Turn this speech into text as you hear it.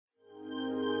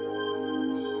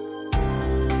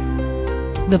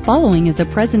The following is a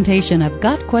presentation of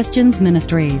Got Questions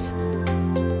Ministries.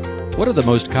 What are the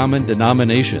most common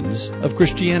denominations of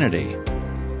Christianity?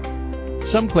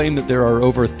 Some claim that there are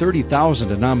over 30,000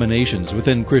 denominations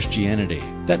within Christianity.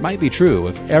 That might be true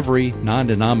if every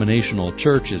non-denominational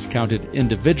church is counted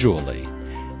individually.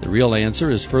 The real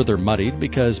answer is further muddied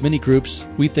because many groups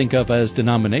we think of as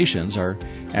denominations are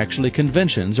actually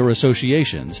conventions or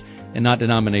associations and not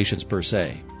denominations per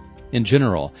se. In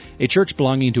general, a church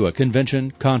belonging to a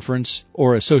convention, conference,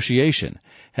 or association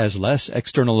has less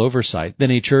external oversight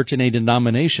than a church in a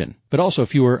denomination, but also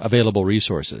fewer available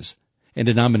resources. And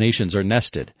denominations are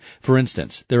nested. For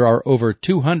instance, there are over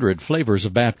 200 flavors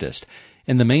of Baptist,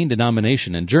 and the main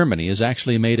denomination in Germany is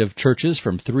actually made of churches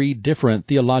from 3 different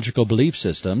theological belief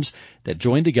systems that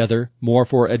join together more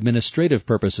for administrative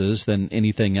purposes than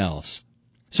anything else.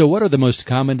 So what are the most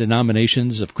common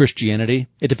denominations of Christianity?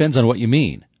 It depends on what you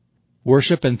mean.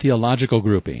 Worship and theological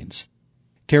groupings.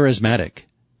 Charismatic,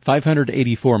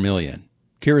 584 million.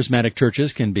 Charismatic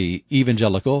churches can be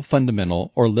evangelical,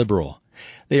 fundamental, or liberal.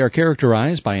 They are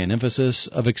characterized by an emphasis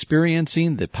of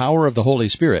experiencing the power of the Holy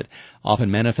Spirit,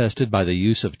 often manifested by the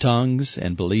use of tongues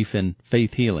and belief in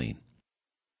faith healing.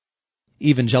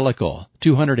 Evangelical,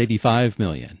 285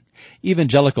 million.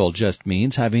 Evangelical just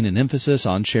means having an emphasis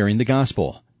on sharing the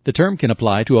gospel. The term can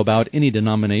apply to about any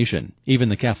denomination. Even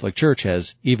the Catholic Church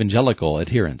has evangelical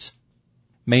adherents.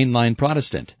 Mainline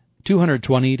Protestant,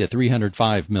 220 to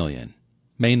 305 million.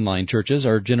 Mainline churches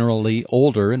are generally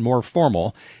older and more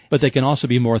formal, but they can also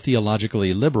be more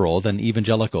theologically liberal than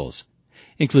evangelicals.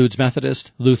 Includes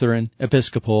Methodist, Lutheran,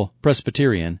 Episcopal,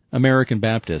 Presbyterian, American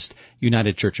Baptist,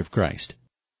 United Church of Christ.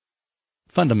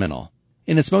 Fundamental.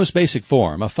 In its most basic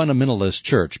form, a fundamentalist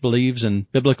church believes in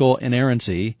biblical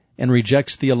inerrancy and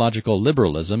rejects theological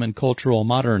liberalism and cultural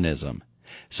modernism.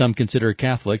 Some consider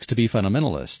Catholics to be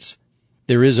fundamentalists.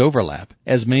 There is overlap,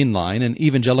 as mainline and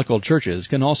evangelical churches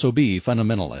can also be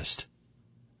fundamentalist.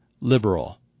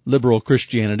 Liberal. Liberal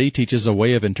Christianity teaches a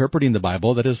way of interpreting the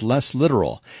Bible that is less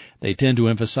literal. They tend to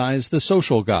emphasize the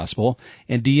social gospel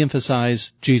and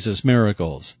de-emphasize Jesus'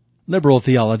 miracles. Liberal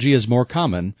theology is more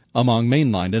common among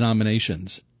mainline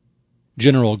denominations.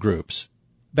 General groups.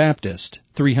 Baptist,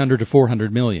 300 to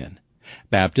 400 million.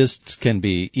 Baptists can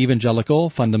be evangelical,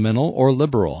 fundamental, or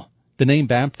liberal. The name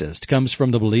Baptist comes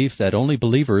from the belief that only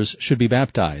believers should be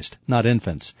baptized, not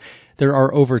infants. There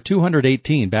are over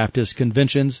 218 Baptist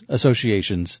conventions,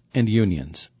 associations, and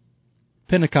unions.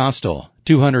 Pentecostal,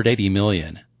 280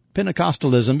 million.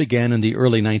 Pentecostalism began in the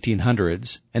early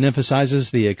 1900s and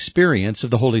emphasizes the experience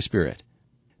of the Holy Spirit.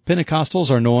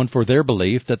 Pentecostals are known for their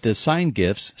belief that the sign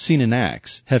gifts seen in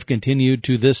Acts have continued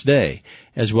to this day,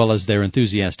 as well as their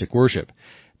enthusiastic worship.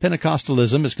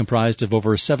 Pentecostalism is comprised of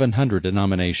over 700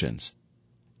 denominations.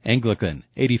 Anglican,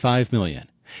 85 million.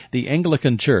 The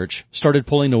Anglican Church started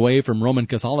pulling away from Roman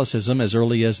Catholicism as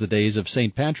early as the days of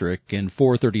St. Patrick in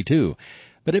 432,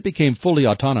 but it became fully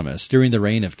autonomous during the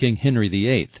reign of King Henry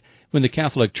VIII, when the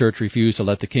Catholic Church refused to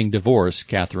let the king divorce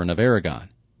Catherine of Aragon.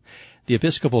 The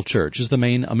Episcopal Church is the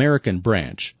main American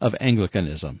branch of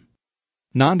Anglicanism.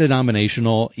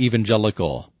 Non-denominational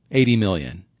evangelical, 80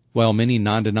 million. While many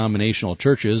non-denominational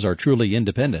churches are truly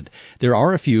independent, there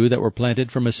are a few that were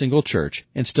planted from a single church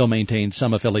and still maintain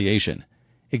some affiliation.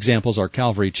 Examples are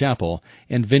Calvary Chapel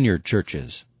and Vineyard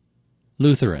churches.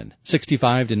 Lutheran,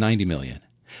 65 to 90 million.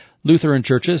 Lutheran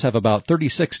churches have about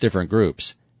 36 different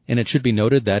groups, and it should be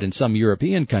noted that in some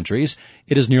European countries,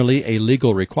 it is nearly a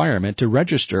legal requirement to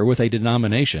register with a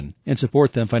denomination and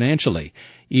support them financially,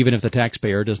 even if the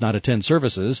taxpayer does not attend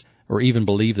services or even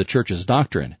believe the church's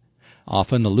doctrine.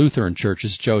 Often the Lutheran Church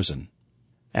is chosen.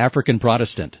 African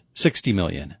Protestant, 60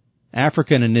 million.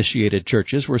 African-initiated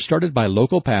churches were started by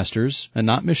local pastors and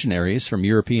not missionaries from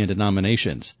European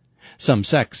denominations. Some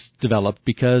sects developed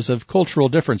because of cultural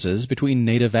differences between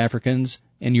native Africans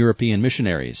and European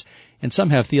missionaries, and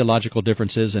some have theological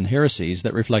differences and heresies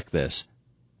that reflect this.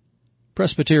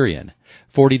 Presbyterian,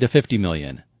 40 to 50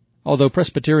 million. Although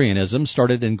Presbyterianism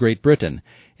started in Great Britain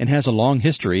and has a long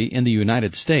history in the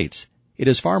United States, it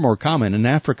is far more common in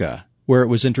Africa, where it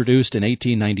was introduced in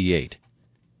 1898.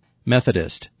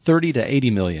 Methodist, 30 to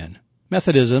 80 million.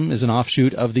 Methodism is an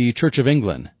offshoot of the Church of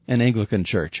England, an Anglican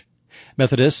church.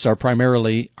 Methodists are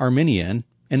primarily Arminian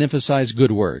and emphasize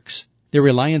good works. Their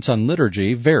reliance on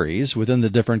liturgy varies within the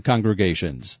different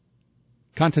congregations.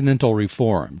 Continental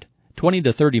Reformed, 20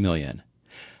 to 30 million.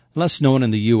 Less known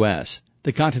in the U.S.,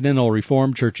 the Continental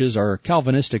Reformed churches are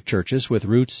Calvinistic churches with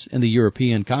roots in the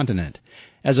European continent,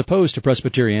 as opposed to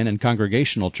Presbyterian and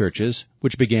Congregational churches,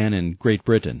 which began in Great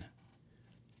Britain.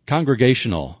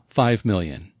 Congregational, 5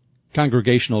 million.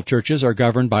 Congregational churches are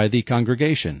governed by the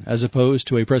congregation, as opposed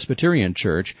to a Presbyterian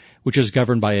church, which is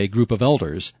governed by a group of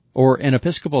elders, or an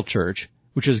Episcopal church,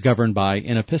 which is governed by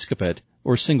an episcopate,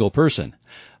 or single person,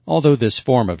 although this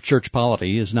form of church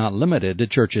polity is not limited to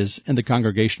churches in the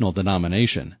congregational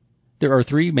denomination. There are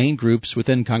three main groups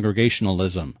within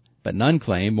Congregationalism, but none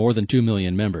claim more than 2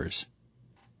 million members.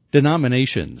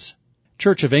 Denominations.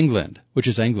 Church of England, which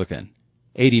is Anglican,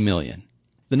 80 million.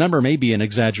 The number may be an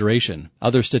exaggeration.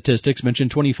 Other statistics mention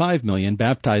 25 million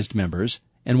baptized members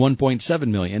and 1.7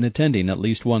 million attending at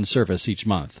least one service each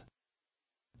month.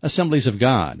 Assemblies of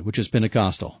God, which is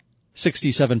Pentecostal,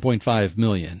 67.5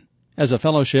 million. As a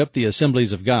fellowship, the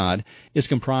Assemblies of God is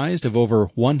comprised of over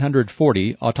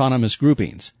 140 autonomous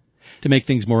groupings. To make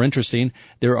things more interesting,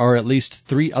 there are at least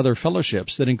 3 other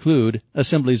fellowships that include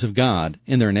Assemblies of God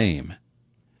in their name.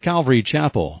 Calvary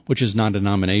Chapel, which is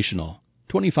non-denominational,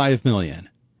 25 million.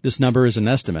 This number is an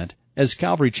estimate, as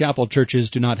Calvary Chapel churches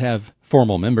do not have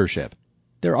formal membership.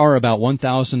 There are about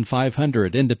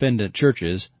 1,500 independent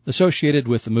churches associated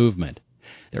with the movement.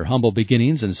 Their humble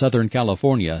beginnings in Southern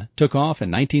California took off in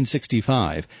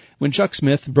 1965 when Chuck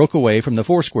Smith broke away from the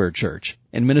Foursquare Church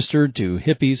and ministered to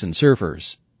hippies and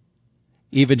surfers.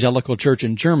 Evangelical Church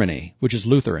in Germany, which is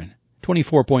Lutheran,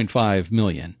 24.5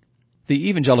 million. The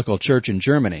Evangelical Church in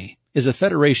Germany is a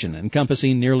federation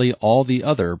encompassing nearly all the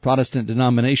other Protestant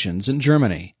denominations in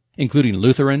Germany, including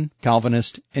Lutheran,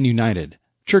 Calvinist, and United.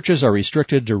 Churches are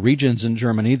restricted to regions in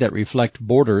Germany that reflect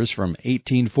borders from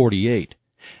 1848.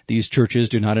 These churches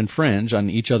do not infringe on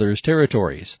each other's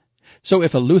territories. So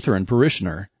if a Lutheran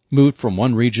parishioner moved from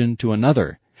one region to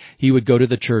another, he would go to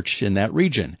the church in that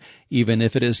region, even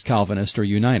if it is Calvinist or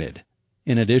United.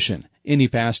 In addition, any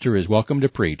pastor is welcome to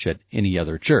preach at any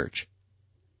other church.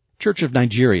 Church of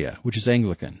Nigeria, which is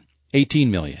Anglican, 18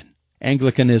 million.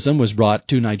 Anglicanism was brought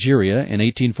to Nigeria in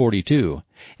 1842,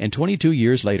 and 22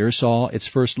 years later saw its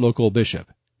first local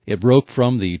bishop. It broke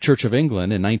from the Church of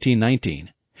England in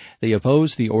 1919. They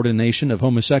oppose the ordination of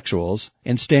homosexuals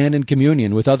and stand in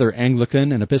communion with other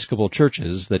Anglican and Episcopal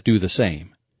churches that do the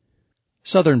same.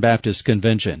 Southern Baptist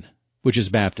Convention, which is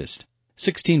Baptist,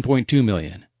 16.2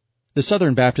 million. The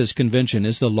Southern Baptist Convention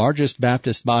is the largest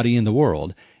Baptist body in the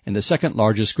world and the second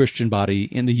largest Christian body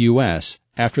in the U.S.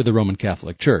 after the Roman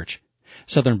Catholic Church.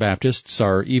 Southern Baptists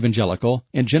are evangelical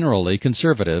and generally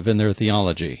conservative in their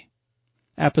theology.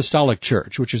 Apostolic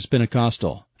Church, which is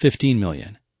Pentecostal, 15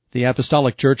 million. The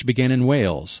Apostolic Church began in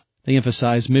Wales. They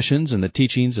emphasize missions and the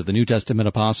teachings of the New Testament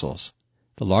apostles.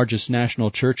 The largest national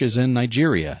church is in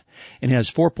Nigeria and has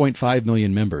 4.5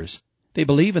 million members. They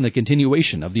believe in the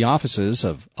continuation of the offices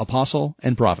of apostle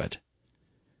and prophet.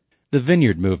 The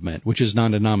Vineyard Movement, which is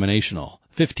non-denominational,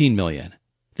 15 million.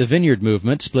 The Vineyard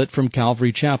Movement split from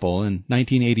Calvary Chapel in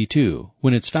 1982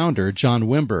 when its founder, John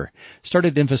Wimber,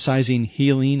 started emphasizing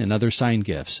healing and other sign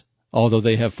gifts, although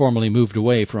they have formally moved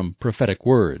away from prophetic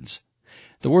words.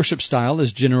 The worship style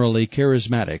is generally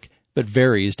charismatic, but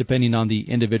varies depending on the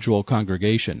individual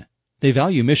congregation. They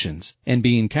value missions and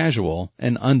being casual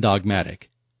and undogmatic.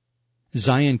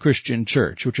 Zion Christian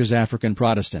Church, which is African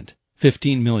Protestant,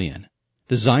 15 million.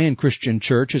 The Zion Christian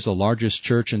Church is the largest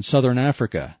church in southern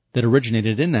Africa that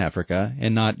originated in Africa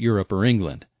and not Europe or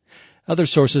England. Other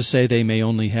sources say they may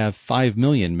only have 5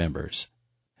 million members.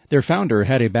 Their founder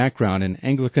had a background in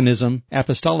Anglicanism,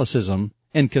 Apostolicism,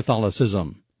 and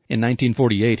Catholicism. In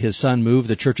 1948, his son moved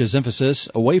the church's emphasis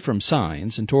away from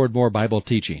signs and toward more Bible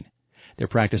teaching. Their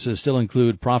practices still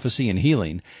include prophecy and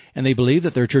healing, and they believe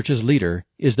that their church's leader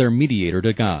is their mediator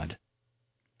to God.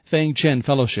 Fang Chen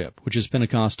Fellowship, which is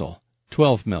Pentecostal,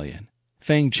 12 million.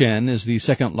 Fang Chen is the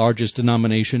second largest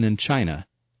denomination in China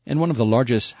and one of the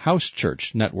largest house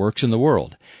church networks in the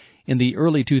world. In the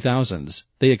early 2000s,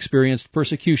 they experienced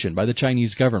persecution by the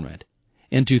Chinese government.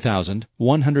 In 2000,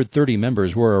 130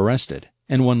 members were arrested,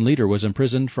 and one leader was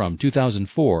imprisoned from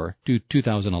 2004 to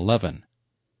 2011.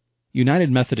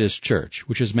 United Methodist Church,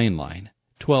 which is mainline,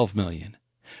 12 million.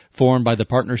 Formed by the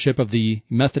partnership of the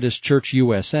Methodist Church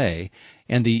USA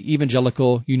and the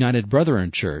Evangelical United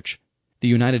Brethren Church, the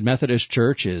United Methodist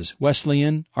Church is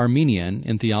Wesleyan Arminian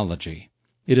in theology.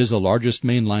 It is the largest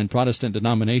mainline Protestant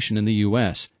denomination in the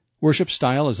U.S. Worship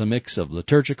style is a mix of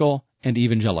liturgical and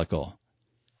evangelical.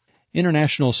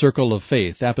 International Circle of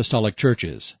Faith Apostolic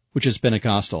Churches, which is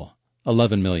Pentecostal,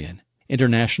 11 million.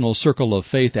 International Circle of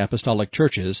Faith Apostolic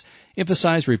Churches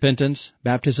emphasize repentance,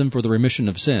 baptism for the remission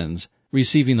of sins,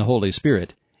 receiving the Holy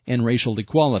Spirit, and racial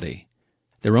equality.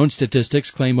 Their own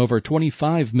statistics claim over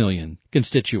 25 million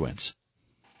constituents.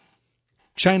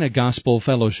 China Gospel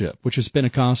Fellowship, which is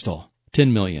Pentecostal,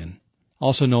 10 million.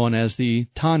 Also known as the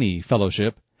Tani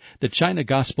Fellowship, the China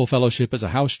Gospel Fellowship is a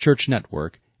house church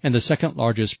network and the second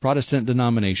largest Protestant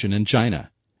denomination in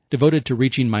China. Devoted to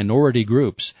reaching minority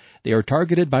groups, they are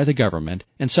targeted by the government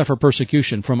and suffer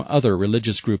persecution from other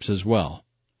religious groups as well.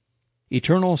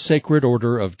 Eternal Sacred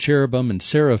Order of Cherubim and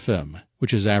Seraphim,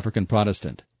 which is African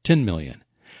Protestant, 10 million.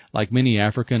 Like many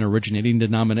African-originating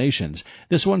denominations,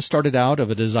 this one started out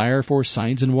of a desire for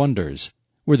signs and wonders.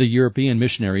 Where the European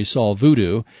missionaries saw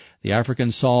voodoo, the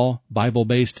Africans saw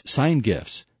Bible-based sign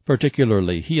gifts,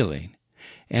 particularly healing.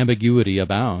 Ambiguity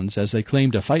abounds as they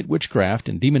claim to fight witchcraft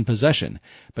and demon possession,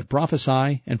 but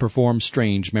prophesy and perform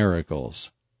strange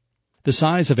miracles. The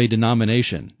size of a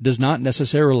denomination does not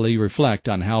necessarily reflect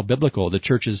on how biblical the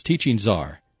church's teachings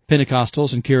are.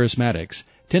 Pentecostals and Charismatics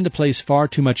tend to place far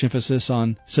too much emphasis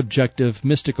on subjective,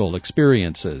 mystical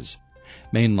experiences.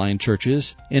 Mainline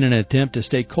churches, in an attempt to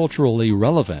stay culturally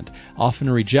relevant, often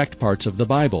reject parts of the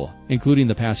Bible, including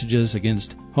the passages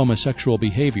against homosexual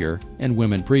behavior and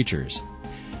women preachers.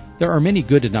 There are many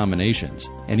good denominations,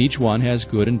 and each one has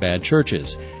good and bad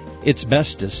churches. It's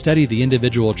best to study the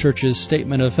individual church's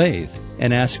statement of faith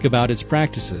and ask about its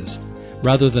practices,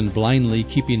 rather than blindly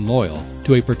keeping loyal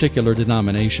to a particular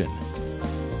denomination.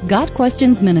 Got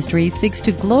Questions Ministry seeks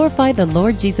to glorify the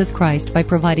Lord Jesus Christ by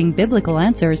providing biblical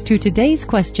answers to today's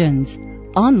questions.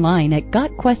 Online at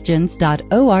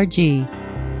gotquestions.org.